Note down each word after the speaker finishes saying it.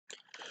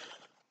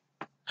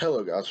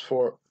Hello guys,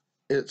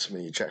 it's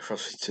me,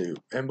 Jack52,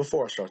 and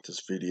before I start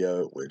this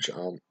video, which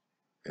I'm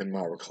in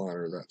my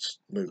recliner that's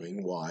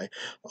moving, why?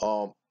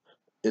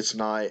 It's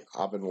night,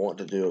 I've been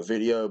wanting to do a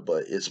video,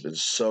 but it's been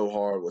so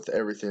hard with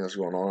everything that's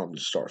going on. I'm going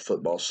to start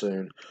football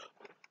soon,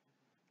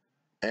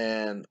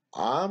 and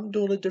I'm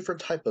doing a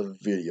different type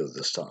of video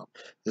this time.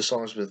 This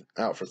song's been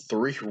out for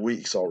 3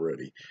 weeks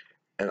already,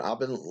 and I've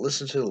been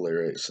listening to the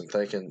lyrics and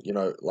thinking,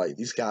 like,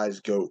 these guys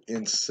go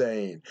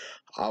insane.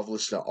 I've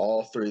listened to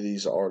all 3 of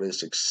these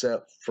artists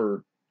except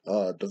for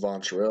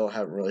Devon Terrell.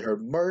 Haven't really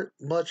heard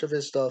much of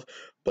his stuff,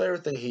 but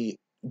everything he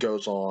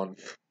goes on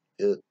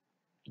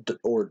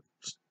or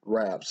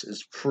raps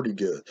is pretty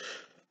good.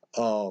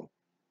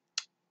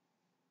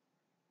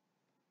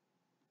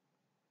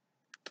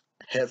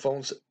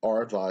 Headphones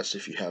are advised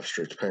if you have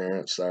strict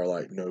parents that are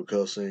like no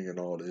cussing and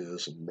all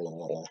this and blah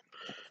blah blah.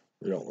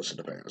 We don't listen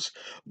to parents.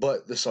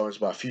 But this song is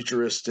by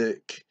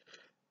Futuristic.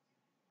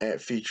 And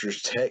it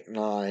features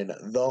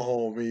Tech9, the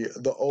homie,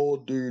 the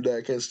old dude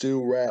that can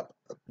still rap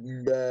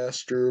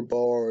master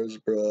bars,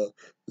 bruh.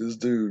 This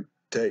dude,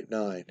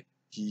 Tech9,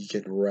 he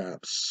can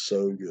rap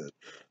so good.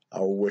 I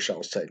wish I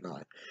was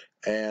Tech9.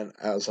 And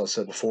as I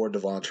said before,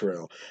 Devon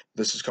Terrell.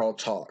 This is called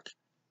Talk.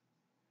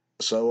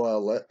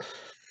 So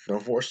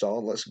no more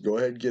stalling. Let's go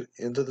ahead and get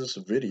into this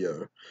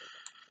video.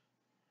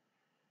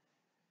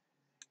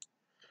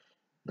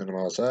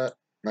 Minimize that,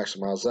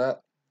 maximize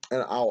that,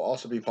 and I'll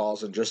also be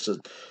pausing just to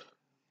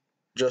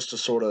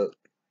sort of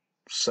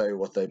say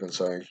what they've been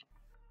saying.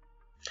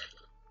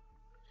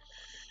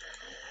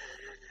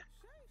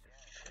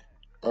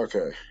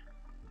 Okay.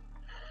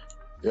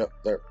 Yep,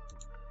 there.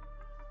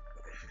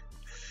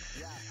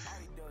 Yeah, all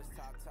you do is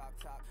talk.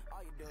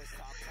 All you do is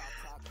talk.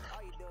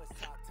 All you do is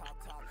talk.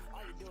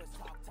 All you do is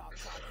talk.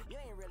 You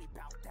ain't really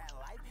about that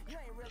life. You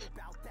ain't really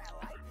about that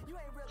life. You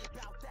ain't really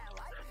about that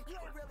life. You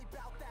ain't really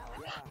about that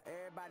life. Yeah,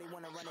 everybody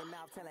wanna run their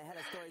mouth telling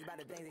hella stories about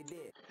the things they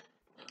did.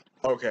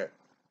 Okay.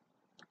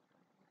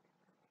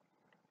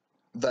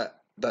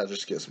 That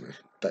just gets me.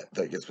 That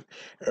gets me.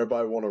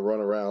 Everybody want to run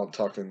around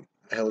talking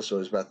hella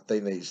stories about the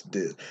thing they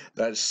did.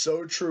 That is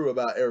so true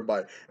about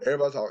everybody.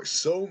 Everybody talks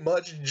so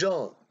much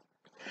junk.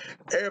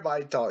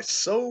 Everybody talks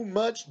so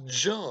much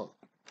junk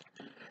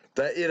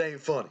that it ain't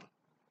funny.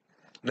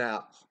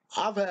 Now,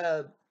 I've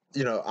had,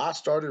 I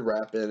started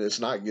rapping. It's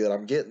not good.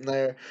 I'm getting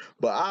there.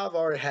 But I've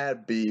already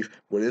had beef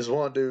with this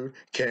one dude,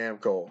 Cam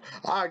Cole.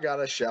 I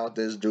gotta shout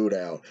this dude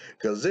out.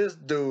 Because this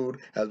dude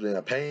has been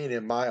a pain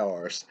in my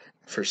arse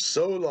for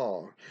so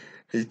long.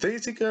 He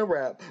thinks he can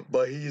rap,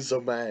 but he's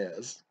a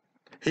mess.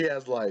 He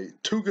has like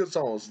 2 good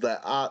songs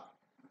that I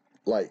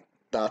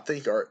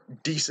think are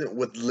decent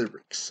with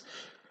lyrics.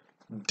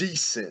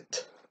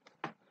 Decent.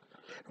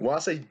 When I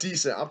say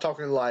decent, I'm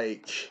talking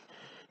like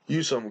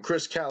you some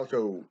Chris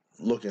Calico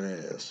looking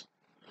ass.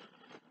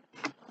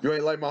 You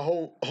ain't like my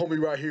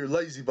homie right here,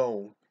 Lazy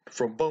Bone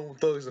from Bone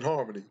Thugs and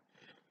Harmony.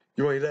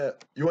 You ain't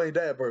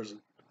that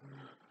person.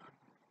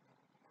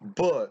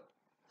 But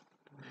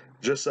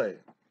just saying.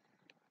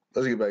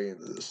 Let's get back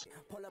into this.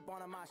 Pull up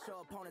on my show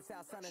opponent's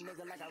house, son, a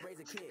nigga like I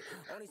raise a kid.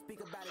 Only speak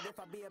about it if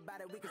I be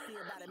about it. We can see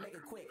about it, make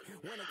it quick.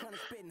 When it comes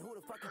to spitting, who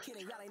the fuck you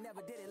kidding? Y'all ain't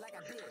never did it like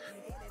I did.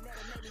 Internet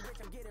made me rich,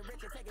 I'm getting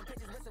richer, taking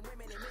pictures with some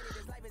women. Admitted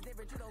this life is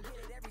different, you don't get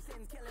it. Every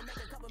sentence killing, make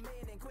a couple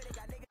million and quit it.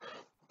 Got niggas.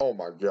 Oh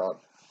my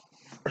god,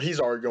 he's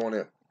already going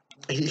in.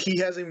 He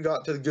hasn't even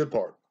got to the good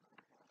part.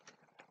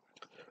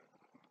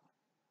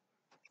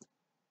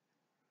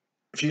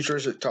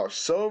 Futuristic talks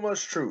so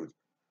much truth.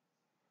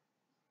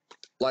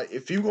 Like,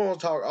 if you gonna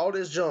talk all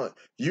this junk,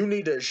 you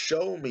need to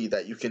show me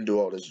that you can do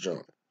all this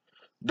junk.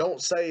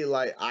 Don't say,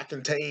 like, I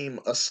can tame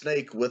a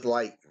snake with,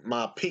 like,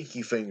 my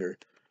pinky finger.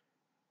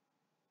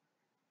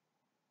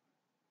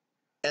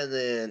 And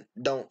then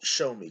don't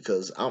show me,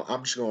 because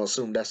I'm just gonna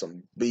assume that's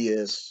some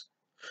BS,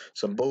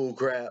 some bull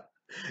crap.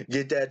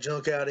 Get that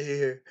junk out of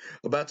here.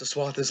 About to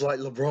swat this like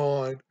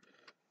LeBron.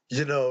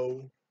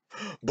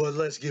 But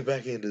let's get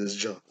back into this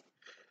junk.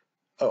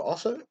 Oh,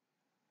 also,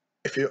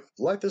 if you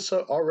like this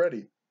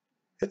already,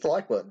 hit the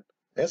like button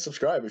and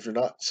subscribe if you're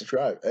not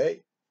subscribed.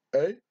 Hey.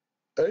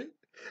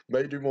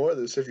 May do more of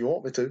this if you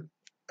want me to.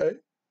 Hey.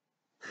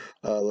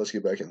 Let's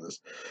get back in this.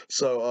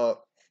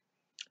 So,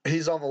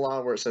 he's on the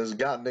line where it says,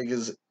 got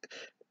niggas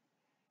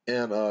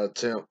in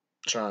temp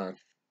trying.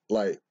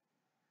 Like,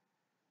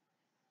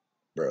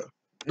 bruh.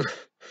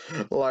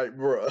 Like,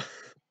 bruh.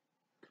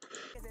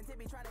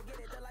 Trying to get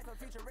it, the life of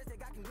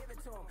Futuristic, I can give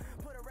it to him.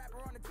 Put a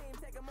rapper on the team,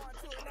 take him on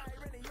to it, now he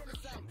really into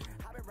something.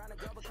 I've been around the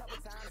globe a couple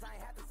times, I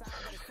ain't had to sign,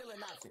 but it's still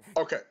an option.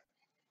 Okay.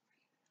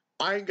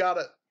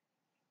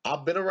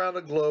 I've been around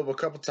the globe a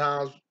couple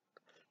times.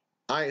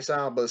 I ain't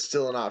signed, but it's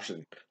still an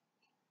option.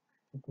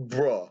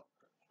 Bruh.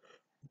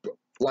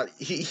 Like,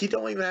 he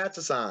don't even have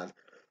to sign.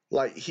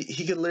 Like,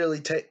 he could literally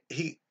take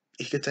he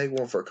could take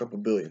one for a couple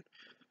billion.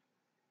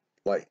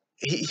 Like,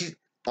 he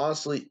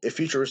honestly, if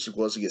Futuristic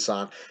was to get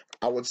signed,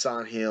 I would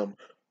sign him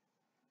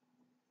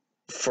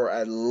for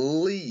at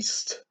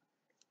least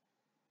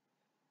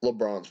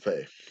LeBron's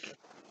pay.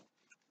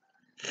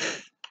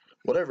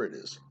 Whatever it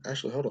is.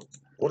 Actually, hold on.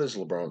 What is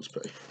LeBron's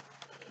pay?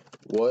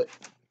 What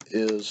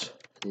is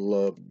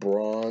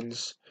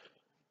LeBron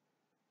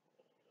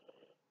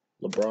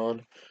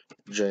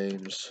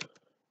James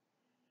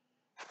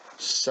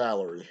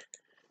salary?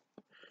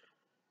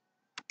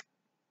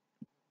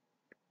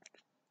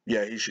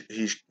 Yeah,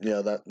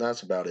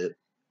 that's about it.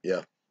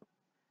 Yeah.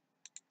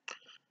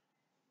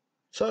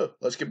 So,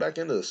 let's get back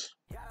into this.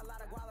 Got a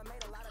lot of guala,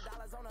 made a lot of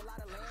dollars on a lot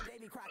of land,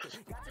 Davy Crockett.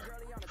 Got your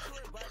girlie on a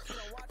tour bus, she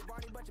don't watch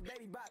Barney, but your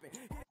baby bopping.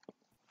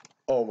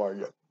 Oh my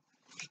god.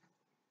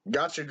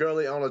 Got your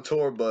girlie on a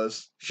tour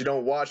bus. She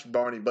don't watch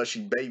Barney, but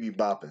she baby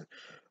bopping.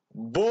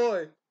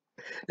 Boy,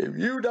 if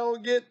you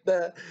don't get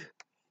that,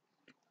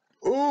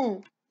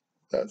 ooh,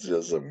 that's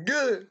just some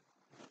good.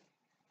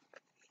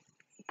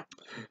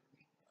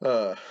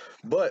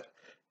 But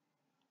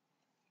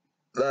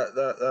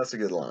that's a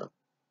good line.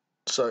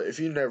 So if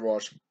you never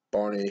watched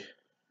Barney,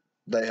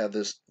 they have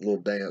this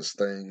little dance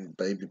thing,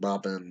 baby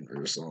bopping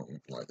or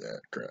something like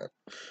that. Crap.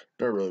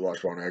 Never really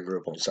watched Barney. I grew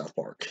up on South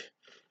Park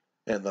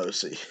and the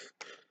OC.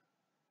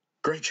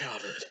 Great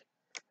childhood.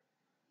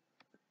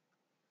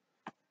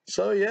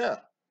 So yeah.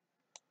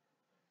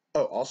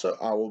 Oh, also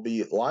I will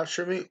be live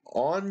streaming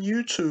on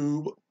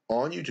YouTube,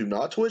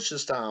 not Twitch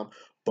this time,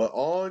 but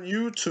on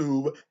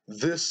YouTube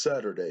this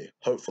Saturday,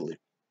 hopefully.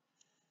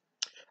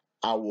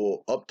 I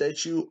will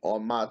update you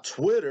on my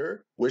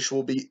Twitter, which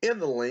will be in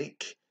the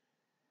link.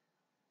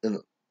 In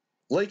the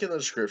link in the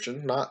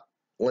description, not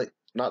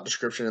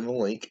description in the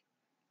link.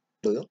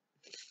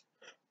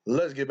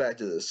 Let's get back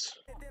to this.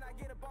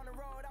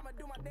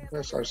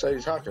 That's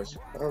Mercedes Hawkins.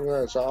 Oh,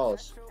 that's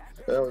awesome.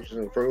 That was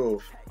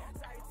improved.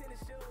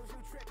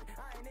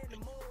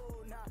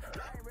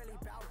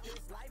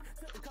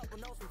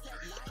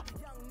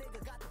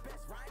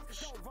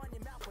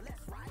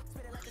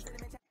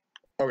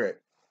 Okay.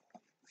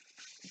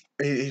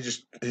 He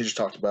just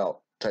talked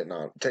about Tech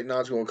Nine. Tech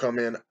Nine's gonna come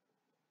in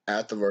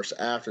at the verse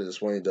after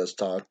this when he does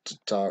talk.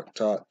 You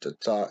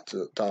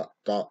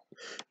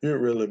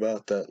ain't really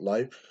about that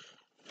life.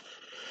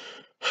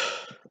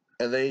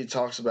 And then he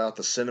talks about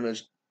the cinnamon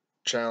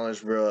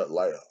challenge, bro.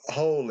 Like,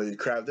 holy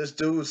crap, this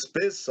dude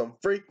spits some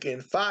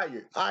freaking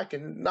fire. I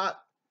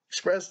cannot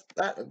express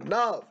that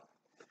enough.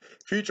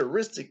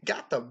 Futuristic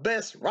got the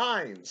best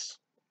rhymes.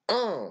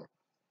 Because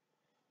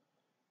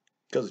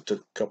he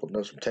took a couple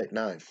notes from Tech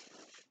Nine.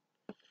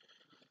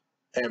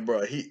 And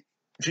bro,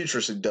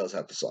 Futuristic does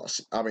have the sauce.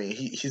 I mean,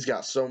 he's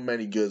got so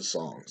many good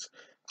songs.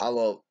 I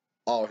love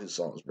all his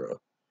songs, bro.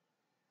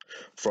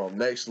 From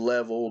Next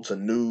Level to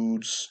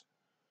Nudes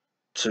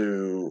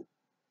to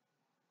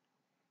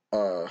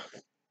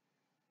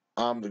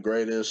I'm the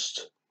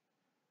Greatest.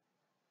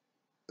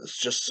 It's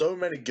just so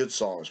many good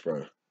songs,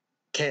 bro. I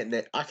can't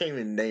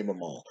even name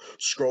them all.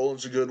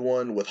 Scrolling's a good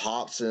one with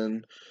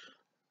Hobson.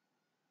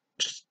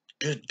 Just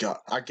good God.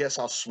 I guess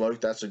I'll Smoke.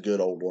 That's a good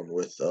old one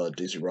with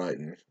Dizzy Wright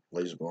and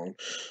Lazy Bone.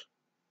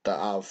 That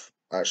I've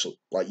actually,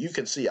 like, you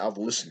can see I've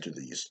listened to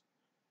these.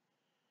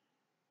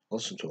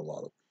 Listened to a lot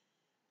of them.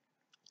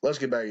 Let's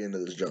get back into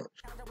this jump.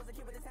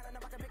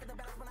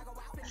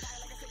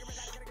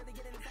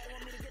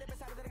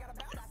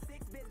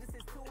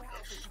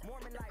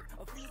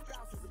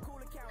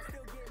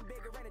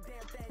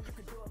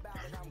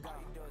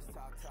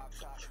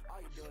 All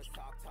you do is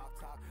talk.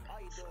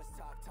 All you do is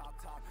talk.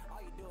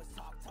 All you do is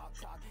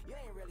talk. You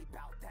ain't really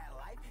bout that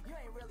life. You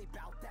ain't really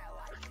bout that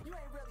life. You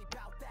ain't really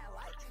bout that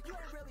life. You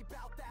ain't really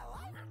bout that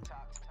life.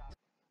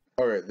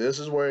 Okay, this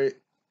is where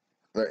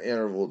the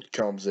interval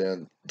comes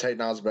in. Tate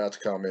Nine's about to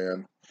come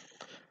in.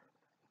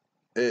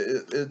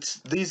 It's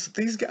these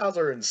guys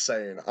are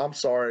insane. I'm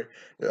sorry,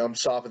 I'm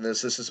stopping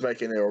this. This is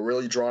making it a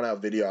really drawn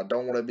out video. I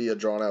don't want to be a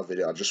drawn out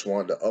video. I just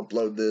wanted to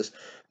upload this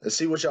and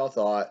see what y'all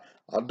thought.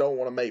 I don't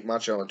want to make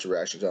much of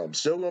interactions. I'm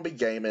still gonna be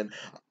gaming,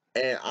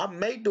 and I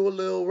may do a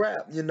little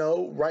rap. You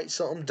know, write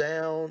something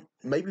down.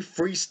 Maybe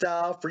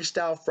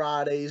freestyle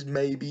Fridays.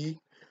 Maybe,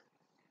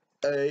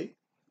 hey,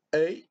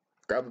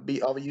 grab a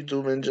beat off of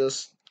YouTube and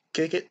just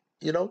kick it.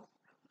 You know.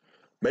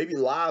 Maybe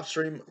live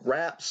stream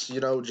raps, you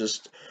know,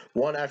 just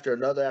one after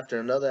another,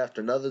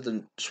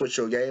 then switch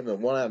your game, and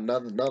one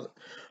after another.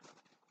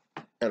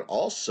 And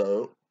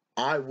also,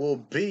 I will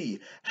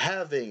be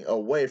having a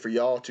way for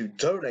y'all to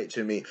donate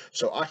to me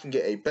so I can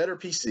get a better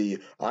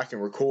PC. I can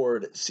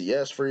record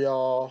CS for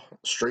y'all,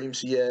 stream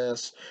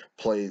CS,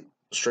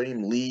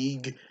 stream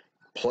League,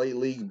 play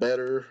League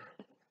better,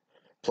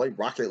 play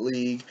Rocket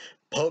League,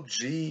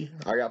 PUBG.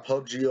 I got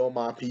PUBG on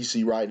my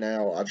PC right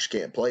now. I just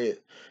can't play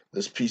it.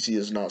 This PC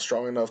is not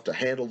strong enough to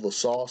handle the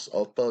sauce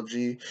of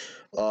PUBG.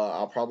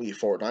 I'll probably get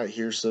Fortnite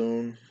here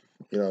soon,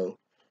 you know,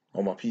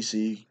 on my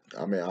PC.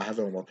 I mean, I have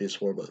it on my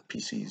PS4, but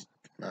PC's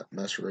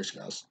Master Race,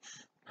 guys.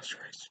 Master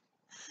Race.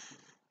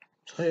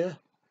 So, yeah.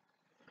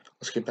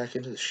 Let's get back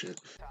into this shit.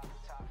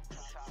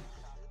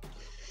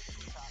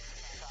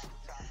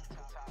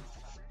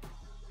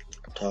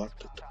 Talk.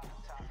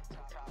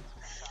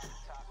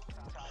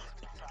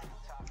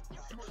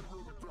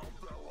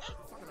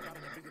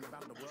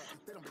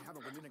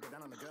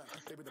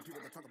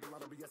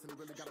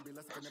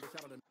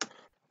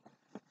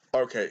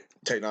 Okay,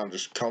 Take Nine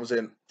just comes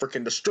in,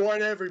 freaking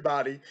destroying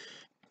everybody.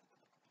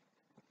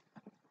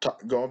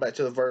 going back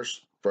to the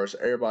verse,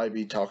 everybody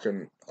be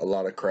talking a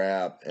lot of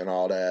crap and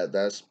all that.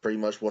 That's pretty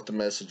much what the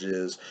message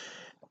is.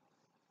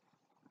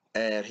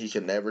 And he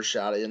can never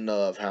shout it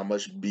enough how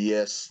much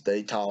BS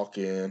they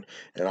talking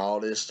and all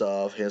this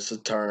stuff. Hence the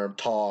term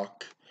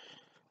talk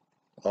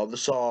of the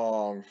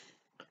song.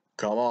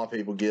 Come on,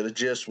 people, get a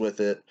gist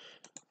with it.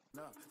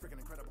 Freaking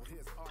incredible,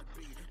 his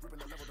heartbeat, ripping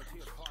the level that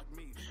his heart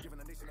me, giving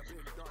the nation a big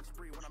dark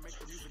spree. When I make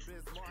the music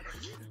biz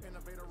marquee,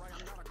 innovator, I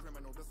am not a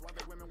criminal. That's why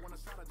the women want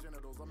to shot at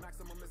genitals. A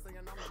maximum is saying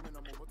I'm a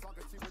minimal, but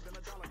talking cheaper than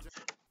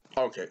 $1.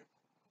 Okay.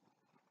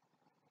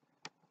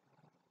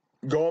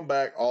 Going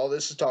back, all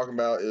this is talking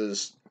about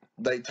is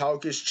they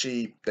talk is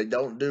cheap, they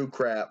don't do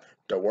crap,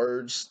 the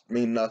words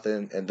mean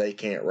nothing, and they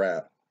can't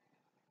rap.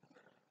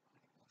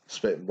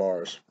 Spitting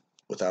bars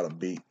without a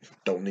beat.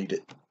 Don't need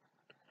it.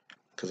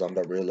 Because I'm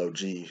the real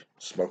OG,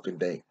 smoking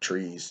dank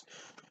trees.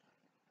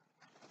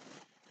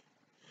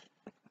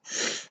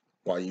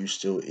 While you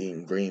still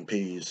eating green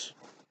peas.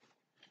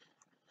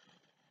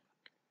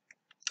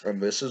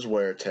 And this is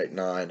where Tech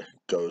 9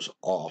 goes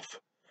off.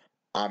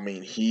 I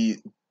mean,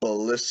 he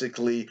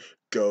ballistically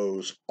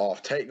goes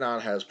off. Tech 9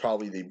 has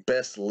probably the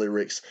best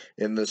lyrics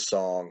in this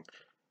song.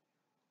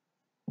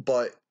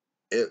 But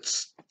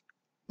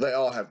they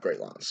all have great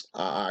lines.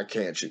 I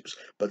can't choose.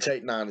 But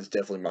Tech 9 is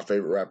definitely my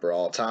favorite rapper of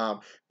all time.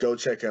 Go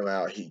check him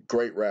out. He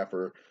great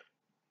rapper.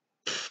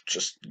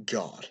 Just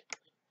God.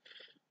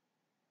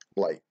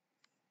 Like,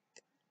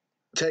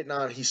 Tech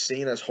 9, he's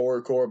seen as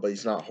horrorcore, but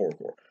he's not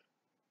horrorcore.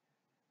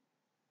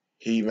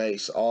 He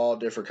makes all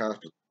different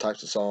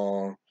types of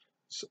songs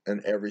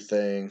and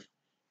everything.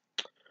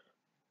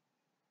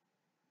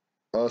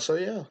 So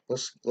yeah,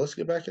 let's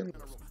get back in.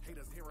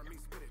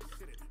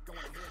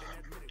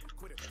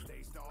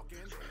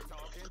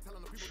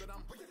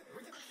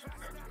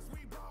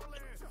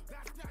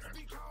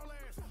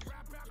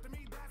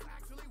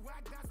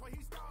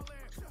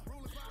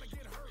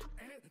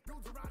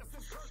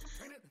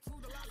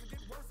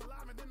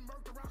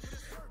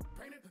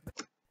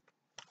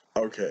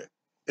 Okay,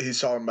 he's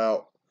talking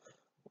about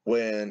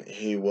when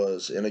he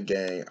was in a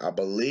gang. I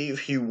believe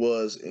he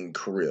was in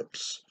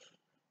Crips,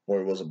 or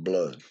he was a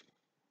Blood.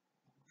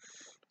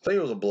 I think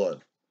it was a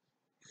Blood.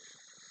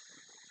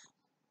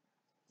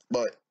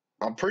 But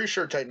I'm pretty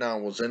sure Tech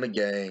 9 was in a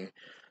gang.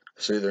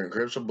 It's either in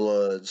Crips or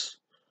Bloods.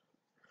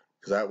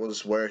 Because that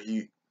was where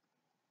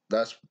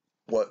that's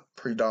what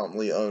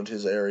predominantly owned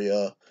his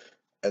area.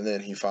 And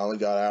then he finally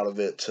got out of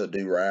it to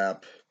do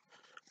rap.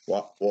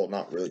 Well,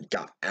 not really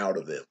got out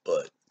of it,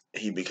 but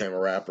he became a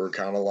rapper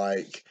kind of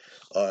like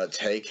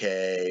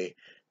TK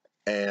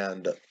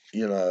and,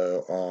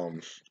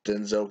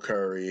 Denzel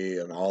Curry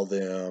and all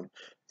them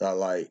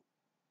that,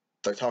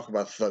 they talk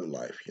about thug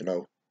life,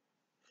 Everything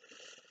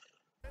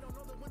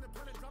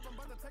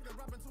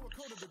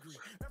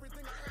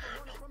I ever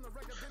wanted from the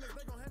record business,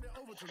 they gon' hand it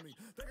over to me.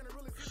 They're gonna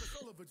really see the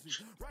soul of a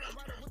G. Write it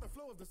with the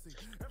flow of the sea.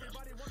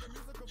 Everybody wants a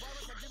musical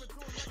virus, I give it to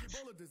them like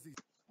Ebola disease.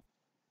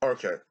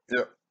 Okay,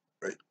 yeah.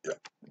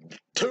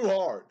 Too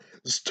hard.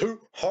 It's too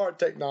hard,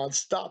 Tech 9.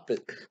 Stop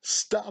it.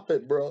 Stop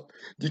it, bro.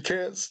 You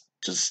can't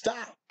just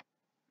stop.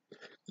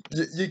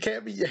 You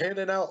can't be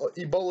handing out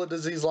Ebola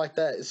disease like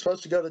that. It's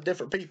supposed to go to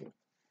different people.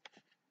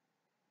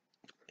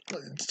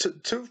 It's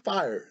too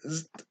fire.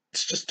 It's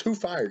just too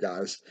fire,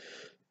 guys.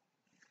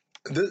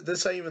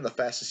 This ain't even the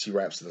fastest he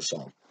raps in the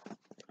song.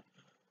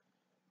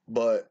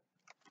 But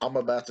I'm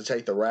about to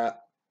take the rap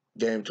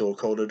game to a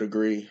colder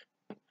degree.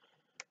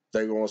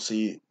 They're going to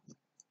see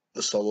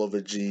the soul of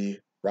a G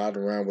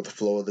riding around with the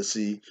flow of the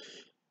sea.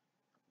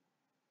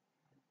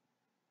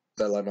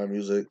 They like my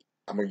music.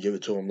 I'm going to give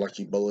it to them like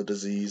Ebola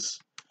disease.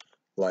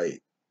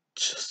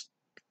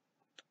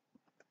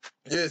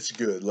 It's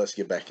good. Let's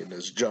get back in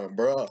this jump,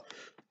 bro.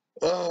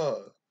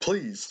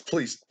 Please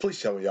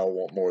tell me y'all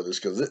want more of this,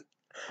 because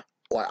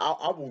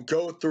I will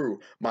go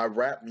through my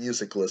rap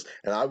music list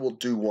and I will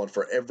do one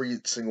for every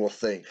single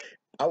thing.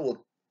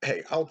 I'll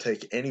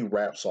take any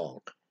rap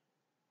song.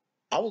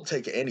 I will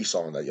take any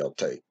song that y'all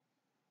take.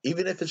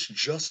 Even if it's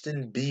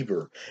Justin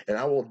Bieber, and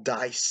I will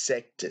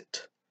dissect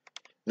it.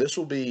 This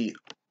will be,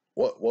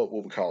 what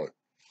will we call it?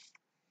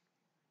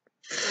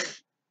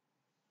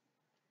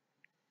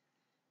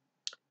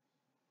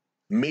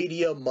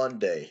 Media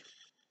Monday.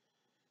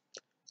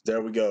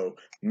 There we go.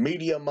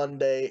 Media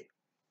Monday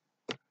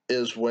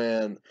is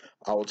when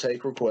I will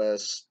take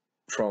requests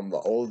from the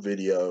old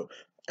video,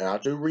 and I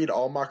do read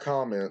all my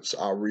comments.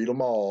 I read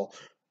them all.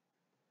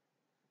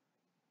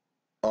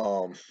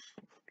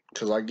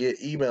 Because I get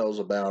emails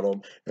about them,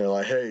 and they're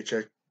like, hey,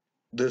 check,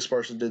 this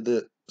person did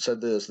this, said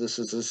this,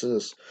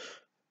 this.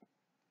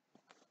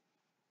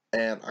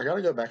 And I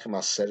gotta go back to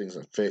my settings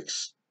and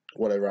fix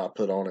whatever I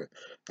put on it.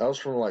 That was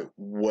from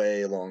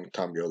way long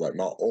time ago,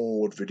 my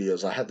old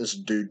videos. I had this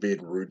dude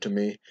being rude to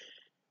me.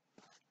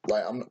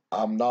 I'm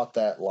not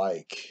that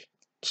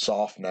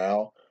soft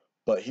now,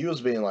 but he was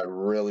being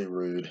really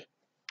rude.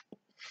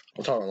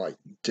 I'm talking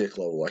dick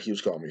level, he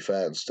was calling me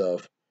fat and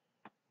stuff.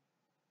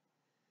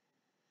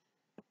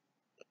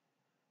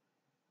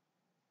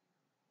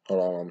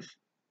 Hold on.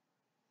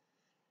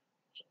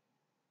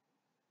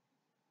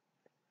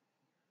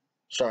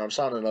 Sorry, I'm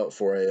signing up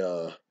for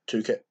a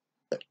 2K,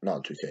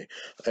 not 2K,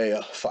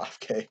 a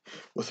 5K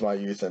with my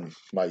youth, and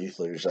my youth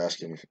leader's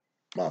asking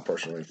my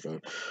personal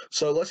info.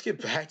 So let's get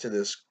back to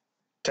this.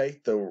 Give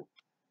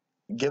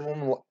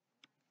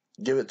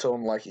it to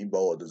them like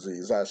Ebola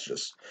disease. That's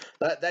just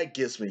that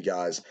gets me,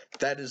 guys.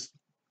 That is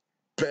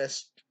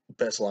best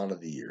line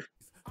of the year.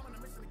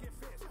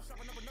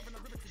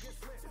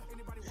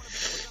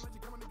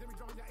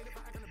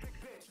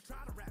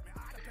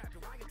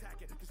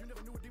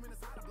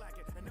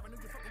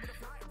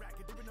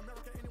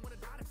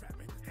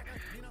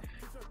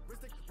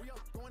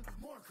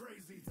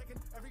 Crazy,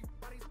 taking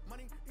everybody's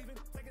money, even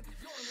taking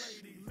your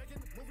lady,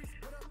 making movies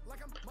with her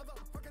like I'm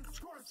motherfucking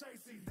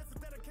Scorsese. This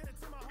is dedicated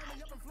to my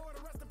homie up in Florida.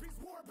 Rest in peace,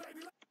 War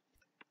Baby.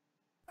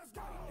 Let's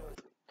go.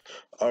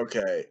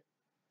 Okay,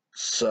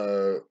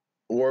 so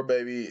War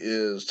Baby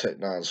is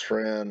Tech-9's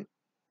friend.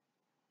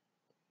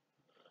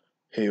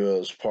 He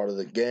was part of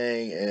the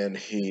gang, and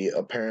he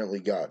apparently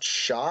got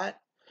shot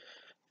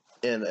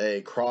in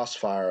a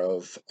crossfire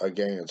of a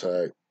gang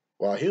attack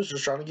while he was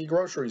just trying to get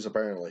groceries,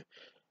 apparently,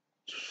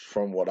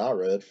 from what I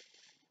read.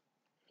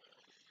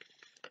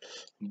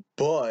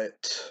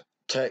 But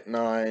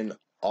Tech-9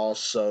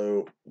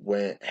 also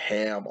went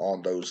ham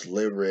on those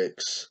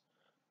lyrics.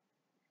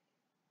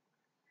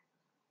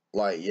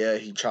 Like, yeah,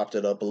 he chopped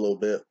it up a little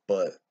bit,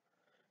 but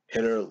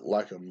hit her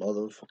like a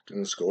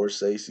motherfucking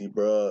Scorsese,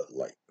 bruh.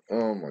 Like,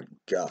 oh my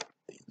god.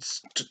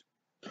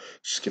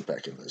 Just get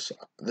back in this.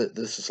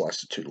 This is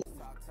lasted too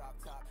long.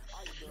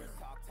 All you do is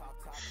talk. All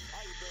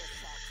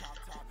you do is talk.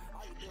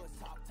 All you do is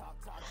talk.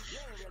 You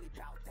ain't really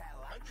bout that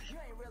life. You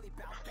ain't really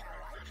bout that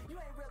life. You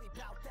ain't really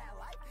bout that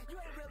life. You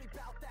ain't really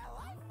bout that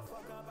life.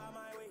 Fuck up on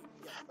my way.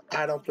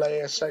 I don't play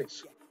it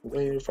safe.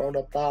 When you from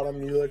the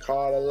bottom, you look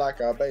harder like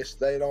a base.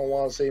 They don't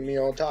want to see me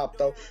on top,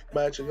 though.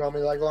 Match you on me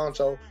like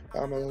Lonzo.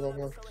 I'm a little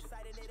one.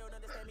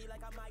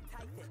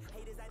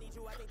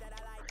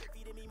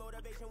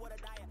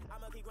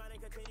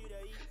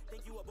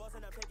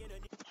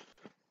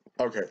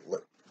 Okay,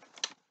 look.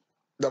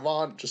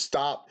 Devon, just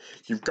stop.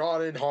 You've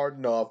gone in hard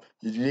enough.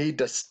 You need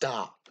to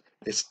stop.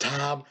 It's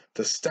time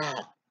to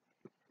stop.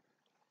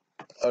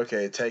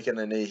 Okay, taking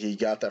a knee. He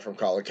got that from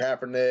Colin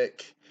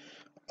Kaepernick.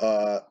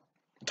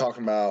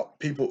 Talking about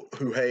people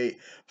who hate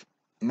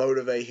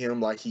motivate him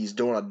like he's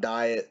doing a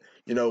diet.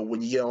 You know,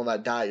 when you get on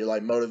that diet, you're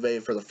like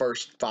motivated for the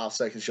first 5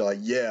 seconds. You're like,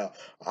 yeah,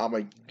 I'm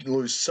going to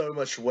lose so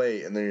much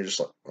weight. And then you're just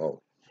like, oh,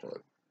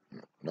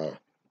 no.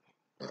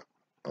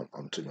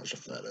 I'm too much of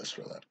a fat ass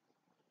for that.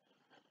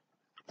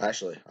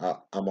 Actually,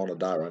 I'm on a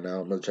diet right now,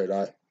 a military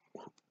diet.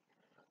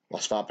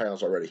 Lost 5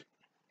 pounds already.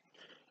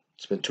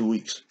 It's been 2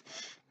 weeks.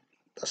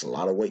 That's a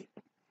lot of weight.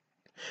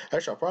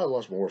 Actually, I probably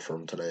lost more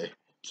from today.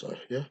 So,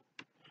 yeah.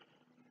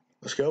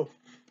 Let's go.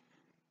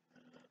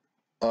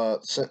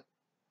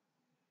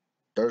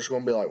 There's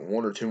going to be like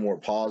 1 or 2 more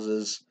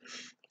pauses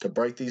to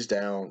break these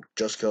down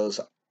just because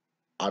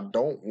I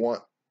probably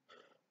won't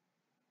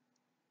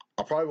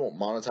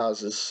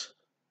monetize this,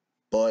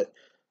 but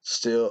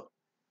still,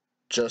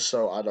 just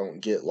so I don't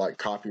get like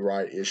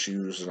copyright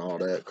issues and all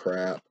that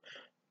crap,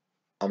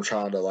 I'm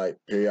trying to like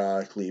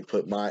periodically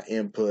put my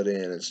input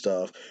in and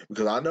stuff,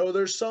 because I know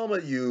there's some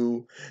of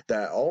you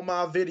that on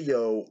my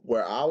video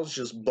where I was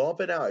just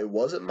bumping out, it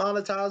wasn't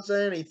monetized or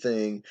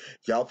anything,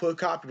 y'all put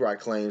copyright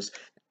claims.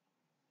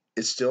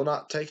 It's still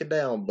not taken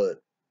down, but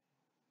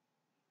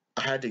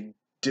I had to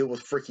deal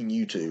with freaking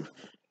YouTube.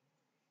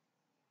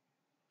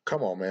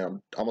 Come on,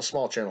 man. I'm a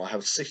small channel. I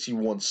have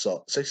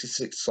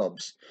 66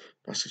 subs.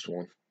 Not 61.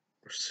 Or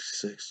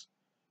 66.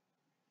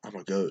 I'm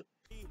a goat.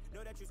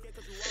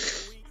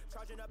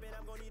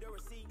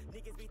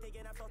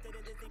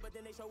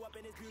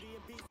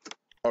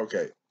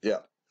 Okay, yeah.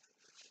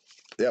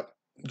 Yep.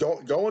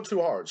 Going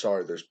too hard.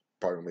 Sorry, there's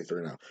probably only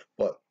 3 now.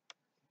 But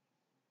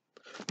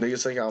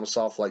niggas think I'm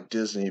soft like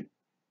Disney,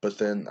 but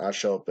then I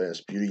show up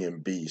as Beauty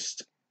and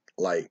Beast.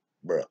 Like,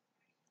 bruh.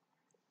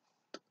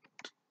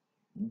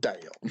 Damn.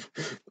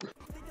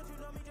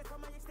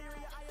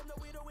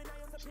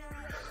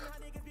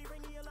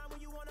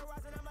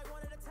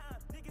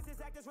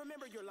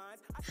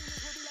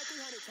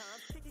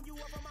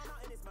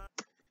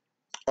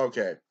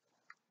 Okay.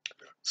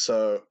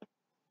 So,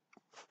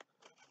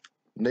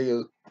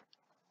 niggas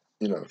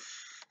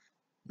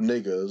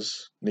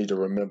need to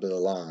remember the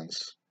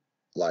lines.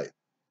 Like,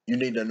 you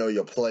need to know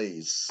your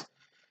plays.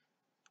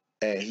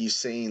 And he's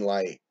seen,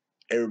 like,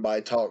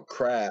 everybody talk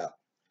crap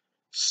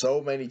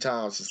so many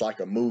times, it's like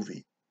a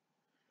movie.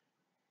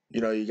 You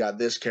know, you got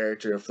this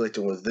character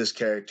inflicting with this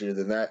character,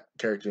 then that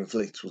character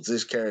inflicts with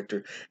this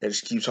character, and it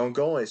just keeps on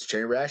going. It's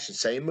chain reaction,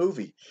 same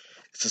movie.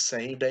 It's the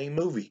same dang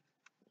movie.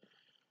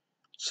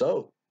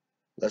 So,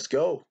 let's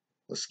go.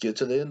 Let's get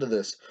to the end of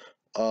this.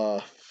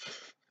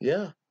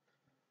 Yeah.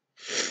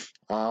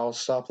 I'll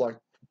stop like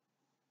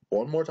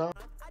 1 more time.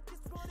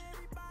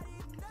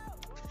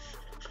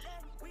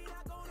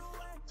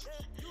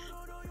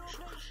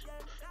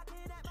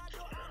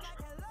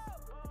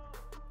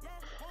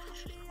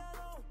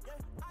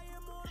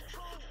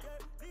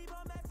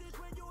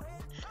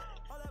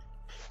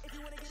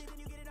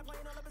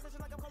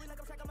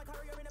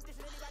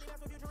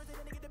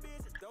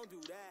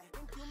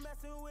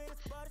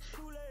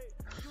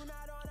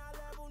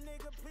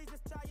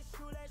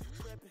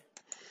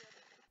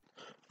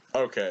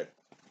 Okay.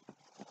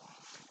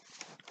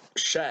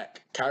 Shaq,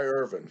 Kyrie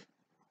Irving.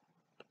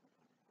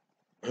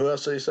 Who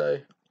else did he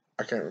say?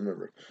 I can't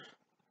remember.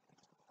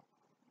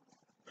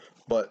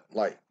 But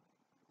like,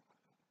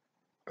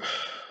 God,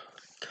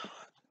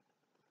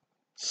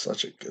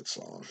 such a good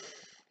song.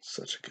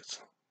 Such a good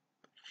song.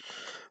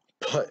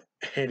 But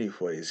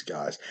anyways,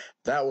 guys,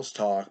 that was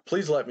talk.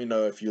 Please let me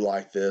know if you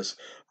like this.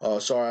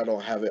 Sorry I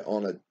don't have it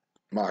on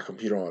my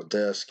computer on a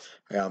desk.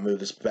 I gotta move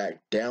this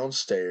back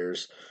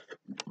downstairs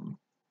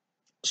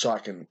so I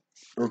can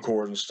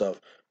record and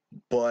stuff.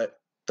 But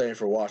thank you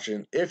for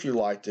watching. If you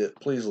liked it,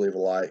 please leave a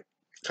like.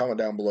 Comment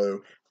down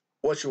below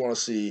what you want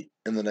to see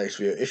in the next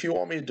video. If you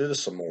want me to do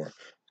this some more,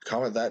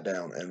 comment that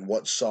down and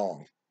what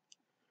song.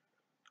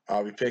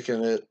 I'll be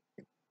picking it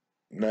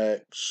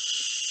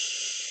next.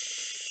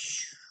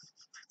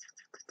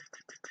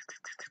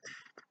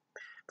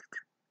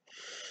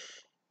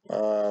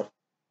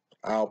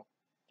 I'll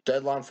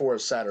deadline for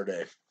it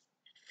Saturday.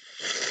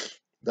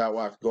 That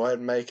way I can go ahead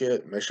and make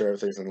it, make sure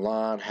everything's in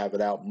line, have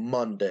it out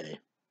Monday.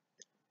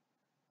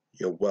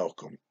 You're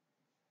welcome.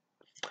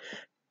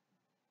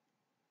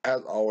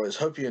 As always,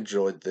 hope you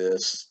enjoyed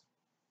this.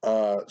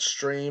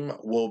 Stream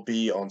will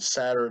be on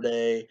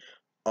Saturday.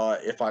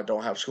 If I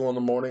don't have school in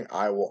the morning,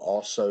 I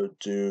will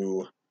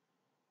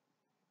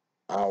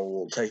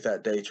take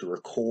that day to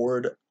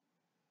record.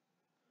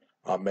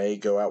 I may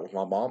go out with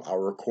my mom. I'll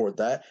record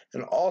that.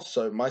 And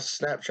also, my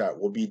Snapchat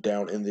will be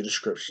down in the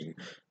description.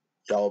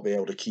 Y'all will be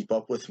able to keep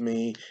up with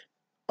me.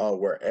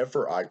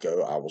 Wherever I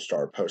go, I will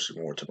start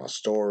posting more to my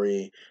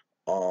story.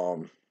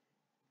 And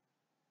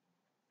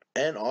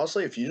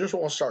honestly, if you just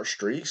want to start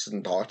streaks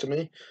and talk to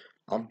me,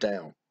 I'm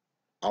down.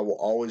 I will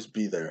always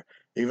be there.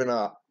 Even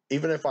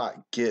if I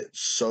get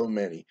so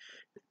many.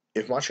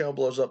 If my channel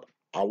blows up,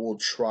 I will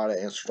try to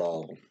answer to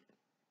all of them.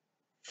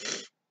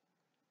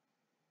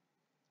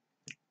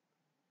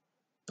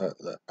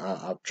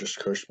 I've just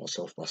cursed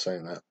myself by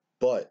saying that.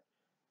 But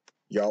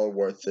y'all are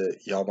worth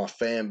it. Y'all my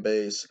fan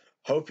base.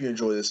 Hope you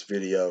enjoy this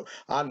video.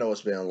 I know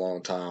it's been a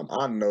long time.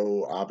 I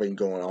know I've been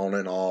going on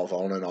and off.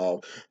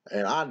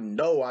 And I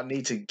know I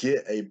need to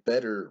get a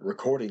better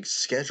recording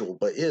schedule,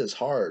 but it is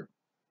hard.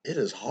 It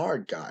is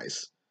hard,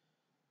 guys.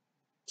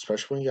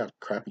 Especially when you got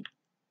crappy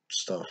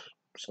stuff.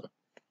 So,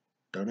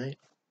 donate.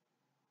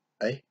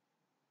 Hey,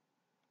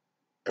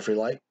 every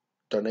like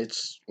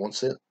donates 1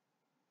 cent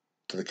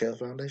to the Kale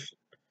Foundation.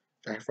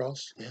 Jack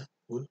Frost, yeah.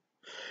 Woo.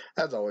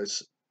 As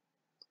always,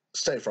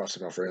 stay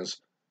frosty, my friends.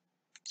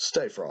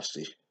 Stay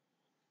frosty.